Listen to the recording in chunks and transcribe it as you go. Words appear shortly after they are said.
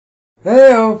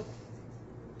Hello,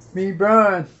 it's me,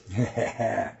 Brian.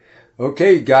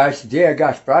 Okay, guys, today I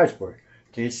got a surprise for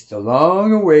you. It's the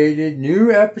long-awaited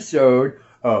new episode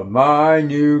of my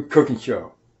new cooking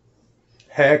show.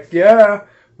 Heck yeah,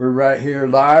 we're right here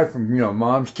live from,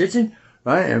 Mom's kitchen,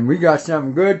 right? And we got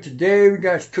something good today. We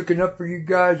got cooking up for you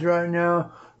guys right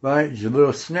now, right? It's a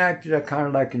little snack that I kind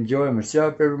of like enjoying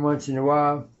myself every once in a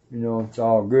while. It's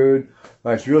all good.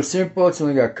 But it's real simple. It's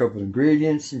only got a couple of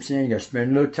ingredients. You got to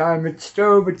spend a little time at the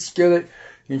stove, at the skillet.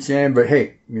 But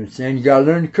hey, you got to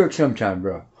learn to cook sometime,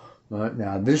 bro.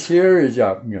 Now, this here is,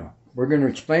 we're going to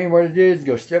explain what it is,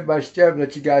 go step by step,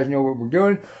 let you guys know what we're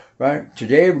doing, right?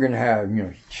 Today, we're going to have,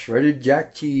 shredded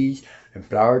jack cheese and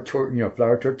flour tortilla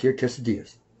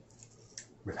quesadillas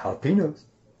with jalapenos.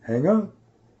 Hang on.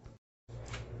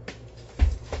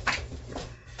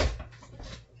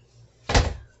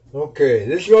 Okay,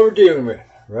 this is what we're dealing with,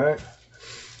 right?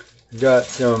 We got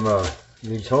some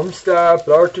these home-style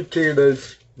flour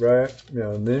tortillas, right?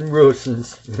 Then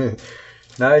Wilson's,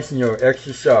 nice and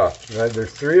extra soft, right?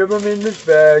 There's 3 of them in this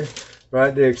bag,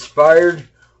 right? They expired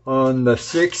on the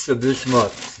 6th of this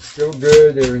month. Still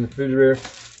good. They were in the refrigerator.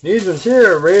 These ones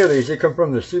here are Rayleigh's. They come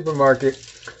from the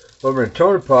supermarket over in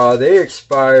Tonopah. They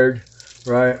expired,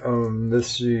 right? Let's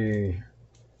see,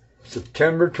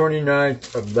 September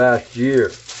 29th of last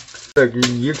year. Look,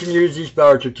 you can use these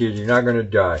flour tortillas. You're not going to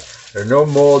die. There's no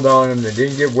mold on them. They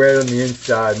didn't get wet on the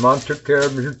inside. Mom took care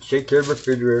of them. Take care of the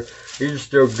refrigerator. These are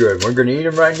still good. We're going to eat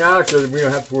them right now so that we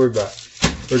don't have to worry about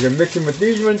it. We're going to mix them with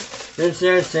these ones.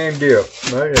 Same deal.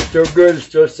 Right? They're still good. It's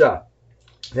still soft.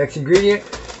 Next ingredient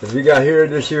is we got here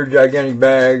this here gigantic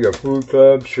bag of Food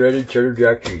Club shredded cheddar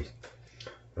jack cheese.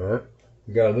 All right.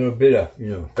 We got a little bit of,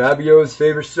 Fabio's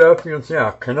favorite stuff.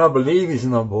 I cannot believe he's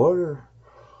on the border.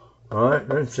 Alright,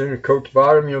 let's coat the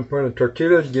bottom, put in the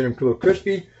tortillas, get them a little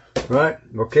crispy. Right,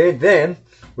 okay, then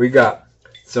we got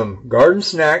some garden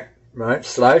snack, right,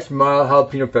 sliced mild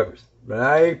jalapeno peppers. But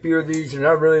I ate a few of these, they're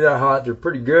not really that hot, they're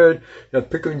pretty good.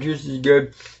 Pickling juice is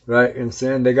good, right, and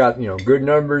then they got, good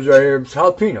numbers right here, it's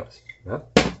jalapenos. Right?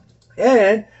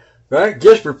 And, right,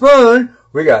 just for fun,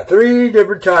 we got 3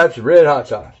 different types of red hot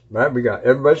sauce. Right, we got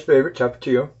everybody's favorite,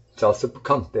 Tapatio, salsa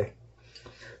picante.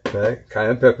 Right,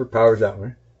 cayenne pepper powers that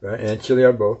one. Right, and chili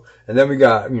arbol. And then we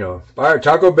got, fire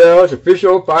Taco Bell's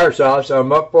official fire sauce.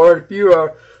 I'm up for it if you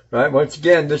are. Right, once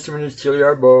again, this one is chili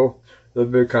arbol, a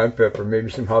little bit of cayenne pepper, maybe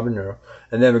some habanero.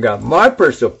 And then we got my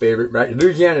personal favorite, right,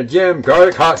 Louisiana Jim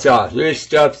garlic hot sauce. This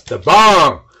stuff's the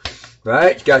bomb.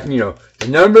 Right, it's got, the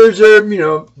numbers are,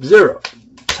 0.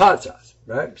 It's hot sauce.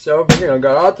 Right, so,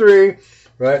 got all 3.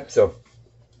 Right, so,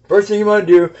 first thing you want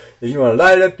to do is you want to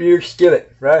light up your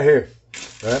skillet right here.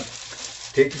 Right.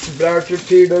 Take some flour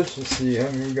tortillas. Let's see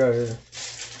how many we got here.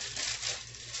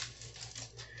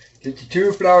 Get the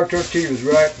 2 flour tortillas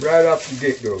right off the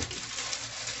get-go.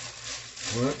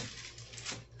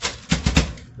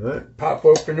 Right. Pop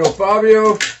open no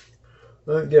Fabio.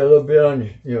 Right. Get a little bit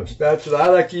on your spatula. I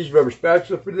like to use rubber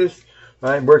spatula for this.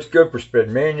 Right. Works good for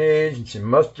spreading mayonnaise and some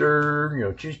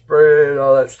mustard, cheese spread,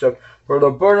 all that stuff. For a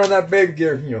little burn on that baby,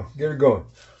 get her going.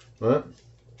 Right.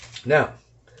 Now.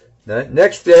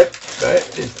 Next step,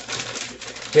 right,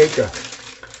 is take a,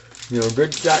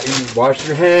 good shot. You wash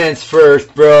your hands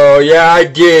first, bro. Yeah, I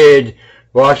did.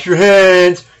 Wash your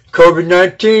hands.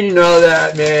 COVID-19 and all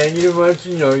that, man. You don't want,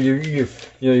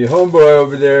 your homeboy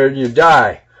over there, you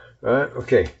die. Right?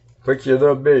 Okay. Put your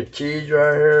little bit of cheese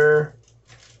right here.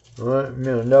 All right,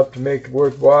 enough to make it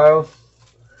worthwhile.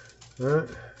 All right.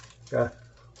 Got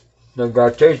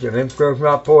to taste it. It's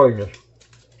not poisonous.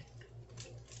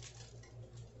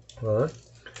 Alright.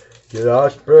 Get all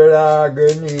spread out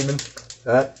good and even.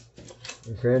 Right.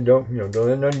 Okay, don't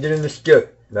let nothing get in the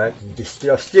skillet. Right. If it's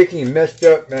still sticky and messed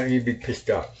up, man, you'd be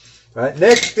pissed off. Right.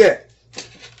 Next step.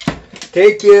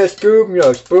 Take your scoop,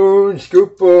 spoon,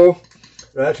 scoopful,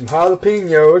 right, some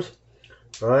jalapenos.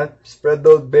 Right. Spread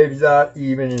those babies out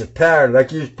even in a pattern,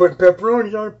 like you're just putting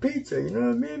pepperonis on a pizza, you know what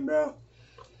I mean, bro?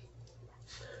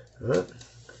 Right.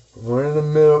 One in the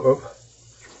middle.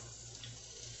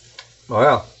 Oh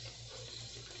yeah.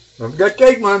 Don't forget to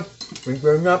take one.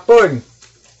 We're not poison.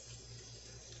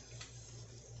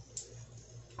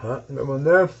 Alright, that one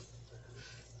there.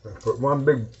 Put one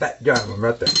big fat giant one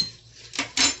right there.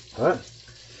 Alright.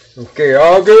 Okay,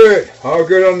 all good. All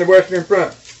good on the western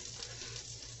front.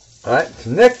 Alright, so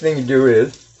the next thing you do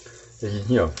is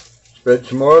spread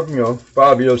some more,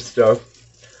 Fabio's stuff.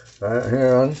 Right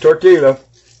here on the tortilla.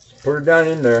 Put it down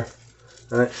in there.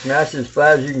 Alright, smash it as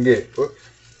flat as you can get it. Whoops.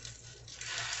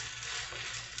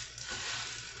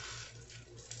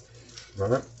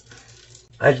 Right.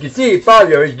 As you can see,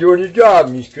 Fabio is doing his job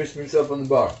and he's crisping himself on the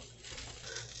bottom.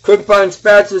 couldn't find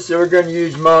spatula, so we're going to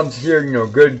use Mom's here,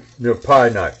 good, pie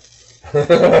knife.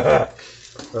 Yeah,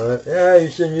 you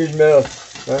shouldn't use metal.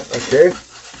 Okay.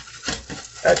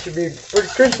 That should be pretty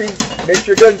crispy. Make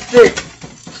sure it doesn't stick.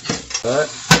 Alright,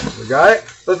 we got it.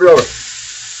 Flip it over.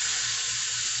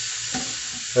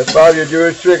 Let Bobby do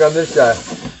his trick on this side.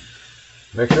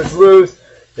 Make sure it's loose.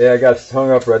 Yeah, I got it hung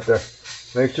up right there.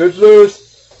 Make sure it's loose.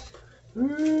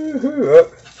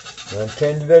 Up.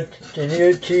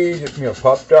 Candied cheese,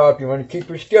 popped off. You want to keep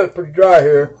your skillet pretty dry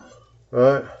here.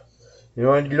 Alright. You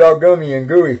don't want it to get all gummy and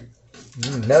gooey.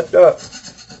 Messed up.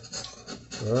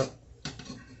 Alright.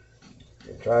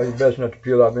 Try your best not to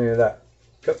peel off any of that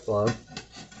cup line.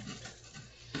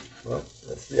 Well,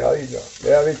 let's see how you go.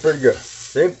 Yeah, he's pretty good.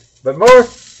 See? But more.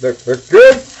 Look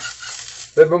good. A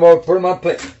little bit more. Put them on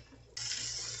plate.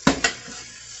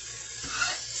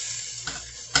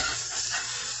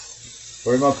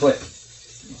 Put them on plate.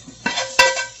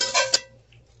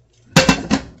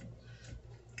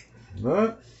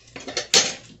 Alright.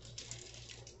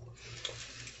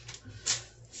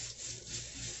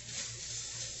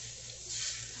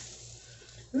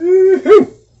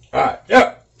 Woohoo! Alright,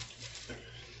 yeah.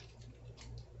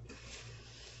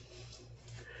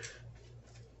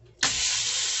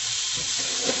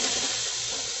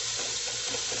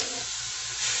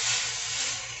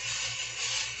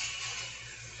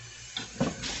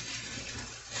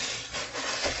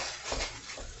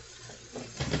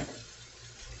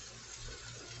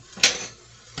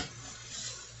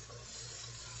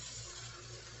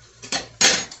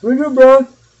 What you do, bro?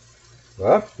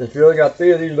 Well, since we only got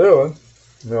 3 of these little ones,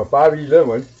 5 of these little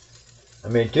ones, I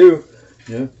made 2.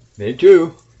 Yeah, made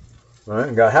 2. Alright,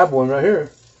 and got half one right here.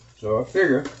 So I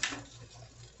figure,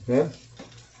 yeah,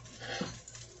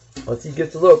 once he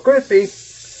gets a little crispy,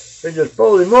 we just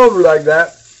fold him over like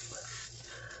that.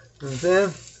 You know what I'm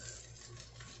saying?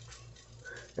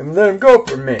 And let him go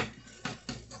for a minute.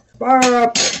 Fire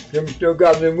up! Then we still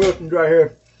got them Wilsons right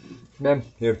here. Then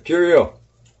here's Cheerio.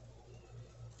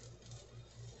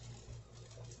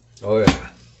 Oh yeah,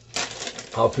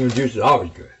 jalapeno juice is always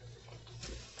good.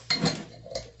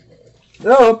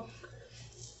 So,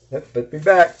 let's put me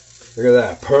back. Look at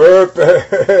that,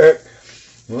 perfect.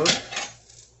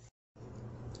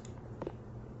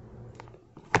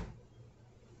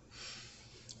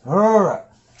 All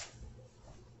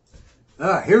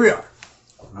right, here we are.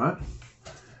 All right,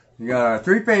 we got our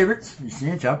 3 favorites. You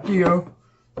see, Chapatio,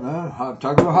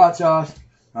 talking about hot sauce,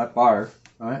 hot fire,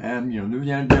 right, and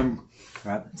Louisiana Jim.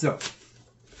 Right, so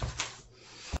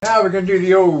now we're gonna do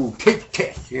the old taste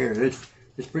test here. Let's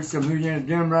put some Louisiana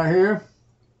Jim right here.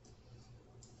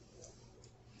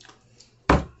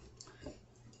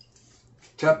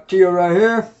 Tapatio right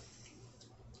here.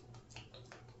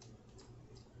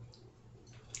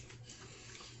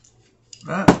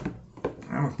 Right,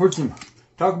 I'm gonna put some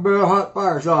Taco Bell hot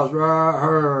fire sauce right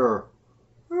here.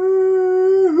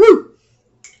 Woo-hoo!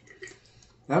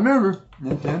 Now remember,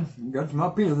 you got some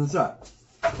jalapenos inside.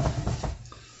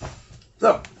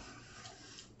 So,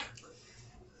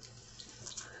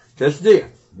 quesadilla.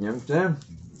 You know what I'm saying?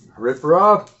 Rip her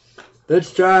off.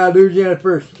 Let's try Louisiana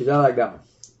first, because I like that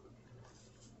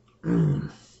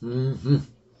one.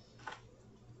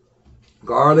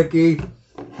 Garlicky. You know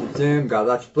what I'm saying? Got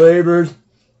lots of flavors.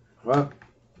 Well,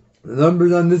 the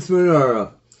numbers on this one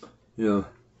are,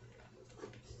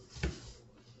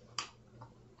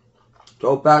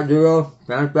 12 fat 0,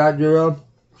 trans fat 0,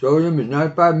 sodium is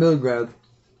 95 milligrams,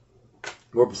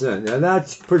 4%. Now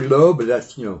that's pretty low, but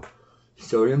that's,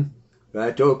 sodium.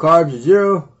 Right, total carbs is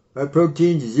 0, right,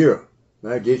 proteins is 0.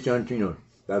 Right, just on,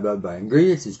 blah, blah, blah.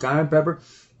 Ingredients is cayenne pepper,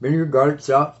 vinegar, garlic,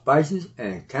 salt, spices,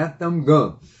 and xanthan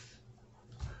gum.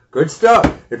 Good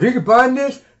stuff. If you can find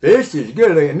this is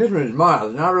good. And this one is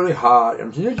mild, it's not really hot. I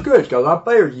mean, it's good. It's got a lot of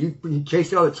flavors. You can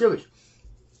taste all the chilies.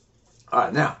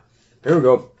 Alright, now, here we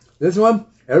go. This one,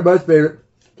 everybody's favorite,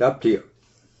 Tapatio.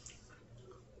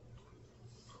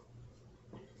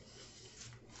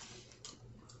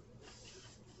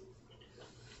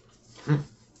 A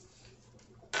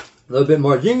little bit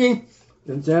more zingy, you know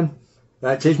what I'm saying?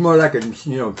 That tastes more like a,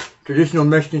 traditional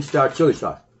Mexican style chili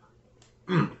sauce.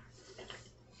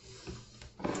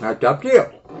 That's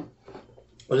Tapatio.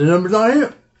 What's the numbers on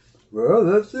here? Well,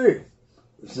 let's see.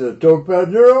 This is a total fat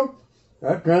 0,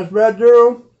 that trans fat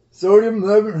 0, sodium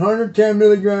 1110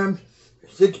 milligrams,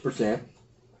 6%.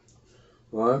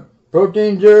 Right.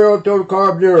 Protein 0, total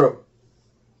carb 0.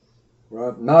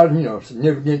 Right. Not,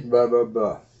 significant, blah, blah,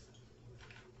 blah.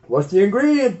 What's the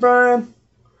ingredients, Brian?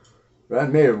 Right.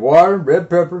 Made of water, red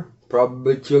pepper,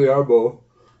 probably chili arbol.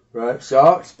 Right.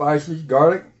 Salt, spices,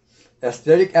 garlic,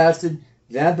 acetic acid,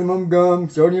 xanthan gum,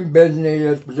 sodium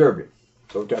benzoate as preservative.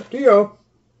 So Tapatio,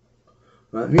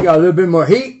 he got a little bit more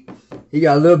heat. He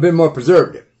got a little bit more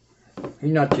preservative.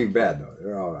 He's not too bad though.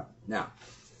 They're all right. Now,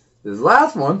 this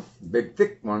last one, big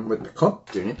thick one with the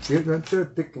clump in it. See it right there,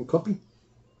 thick and clumpy?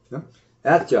 Yeah.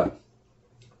 That's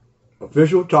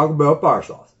official Taco Bell fire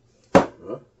sauce.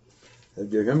 Let's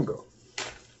give him a go.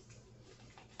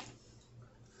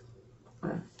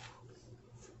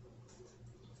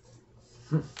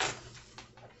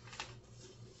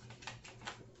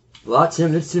 A lot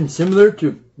similar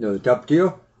to the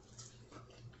Tapatio,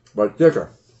 but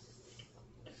thicker.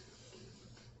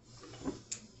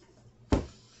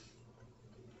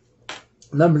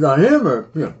 Numbers on him are,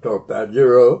 total fat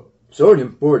 0,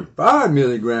 sodium 45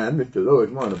 milligrams, it's the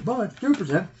lowest one of the bunch,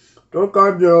 2%, total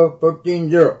carb 0, protein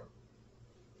 0.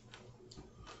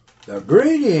 The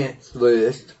ingredients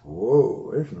list,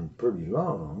 whoa, this one's pretty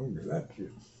long.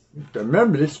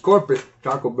 Remember, this is corporate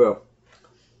Taco Bell.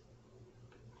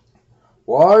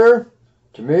 Water,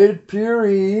 tomato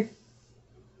puree,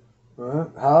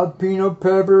 jalapeno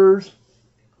peppers,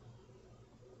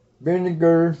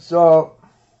 vinegar, salt.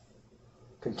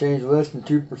 Contains less than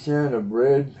 2% of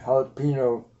red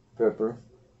jalapeno pepper.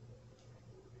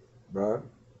 Right?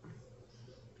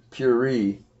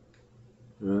 Puree.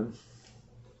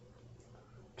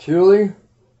 Chili.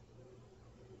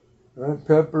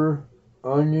 Pepper.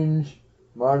 Onions.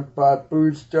 Modified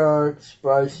food starch.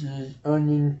 Spices.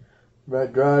 Onion.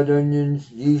 Dried onions.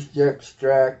 Yeast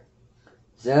extract.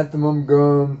 Xanthan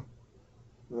gum.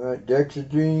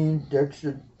 Dexedrine.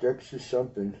 Dexa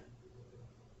something.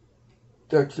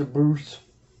 Dexaboost,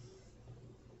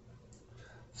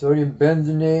 sodium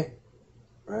benzoate,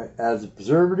 right, as a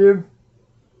preservative,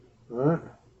 right,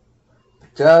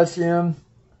 potassium,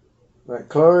 right,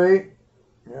 chlorate,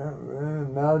 yeah,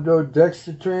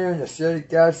 maltodextrin,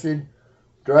 acetic acid,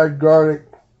 dried garlic,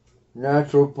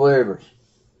 natural flavors.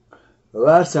 The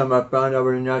last time I found out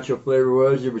what a natural flavor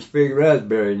was, it was fig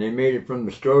raspberry, and they made it from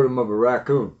the scrotum of a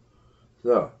raccoon.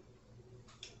 So,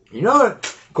 you know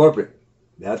it, corporate.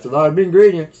 That's a lot of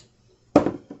ingredients.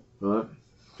 Right.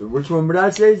 So which one would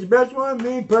I say is the best one?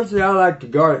 Me, personally, I like the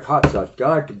garlic hot sauce. I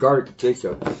like the garlic taste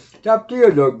of it.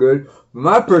 Tapatio's look good. But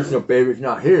my personal favorite's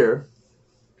not here.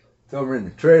 It's over in the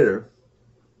trailer.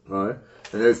 Right.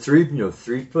 And there's three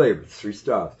flavors, 3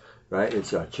 styles. Right.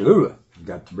 It's Cholula. You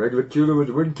got the regular Cholula with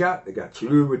the wooden cap. They got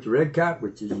Cholula with the red cap,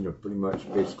 which is, pretty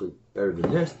much basically better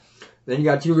than this. Then you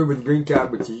got Cholula with the green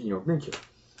cap, which is, green chili.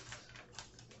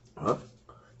 Right.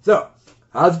 So,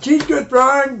 how's the cheese good,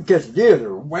 Brian? Quesadillas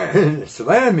are wham,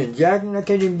 slamming, Jack, and I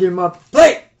can't even get them off the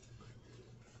plate.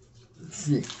 Let's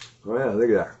see. Well, look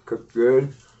at that. Cooked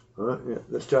good. Yeah,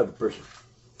 let's try the first one.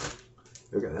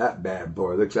 Look at that bad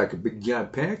boy. Looks like a big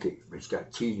giant pancake, but it's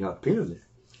got cheese and jalapenos in it.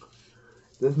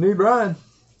 That's me, Brian.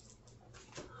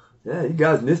 Yeah, you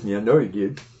guys missed me. I know you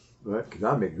did. Right? Because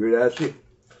I make good ass shit.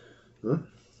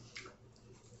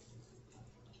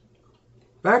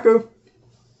 Back up.